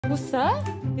What's that?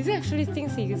 Is it actually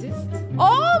things exist?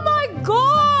 Oh my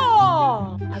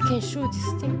god! I can show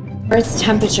this thing. Earth's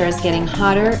temperature is getting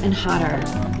hotter and hotter.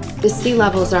 The sea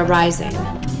levels are rising.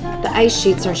 The ice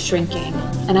sheets are shrinking.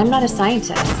 And I'm not a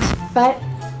scientist, but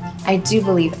I do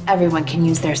believe everyone can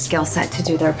use their skill set to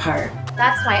do their part.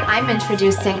 That's why I'm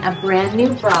introducing a brand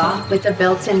new bra with a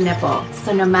built-in nipple.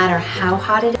 So no matter how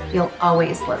hot it is, you'll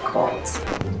always look cold.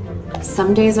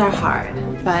 Some days are hard,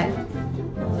 but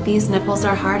these nipples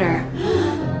are harder.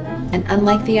 And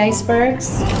unlike the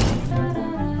icebergs,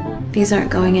 these aren't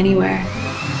going anywhere.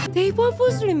 They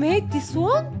purposely made this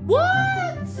one?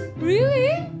 What?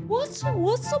 Really? What's the point?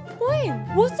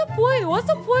 What's the point? What's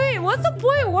the point? What's the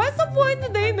point? What's the point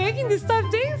that they making this type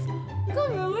of things? I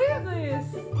can't believe this.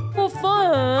 For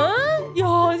fun?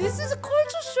 Yeah, this is a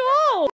culture show.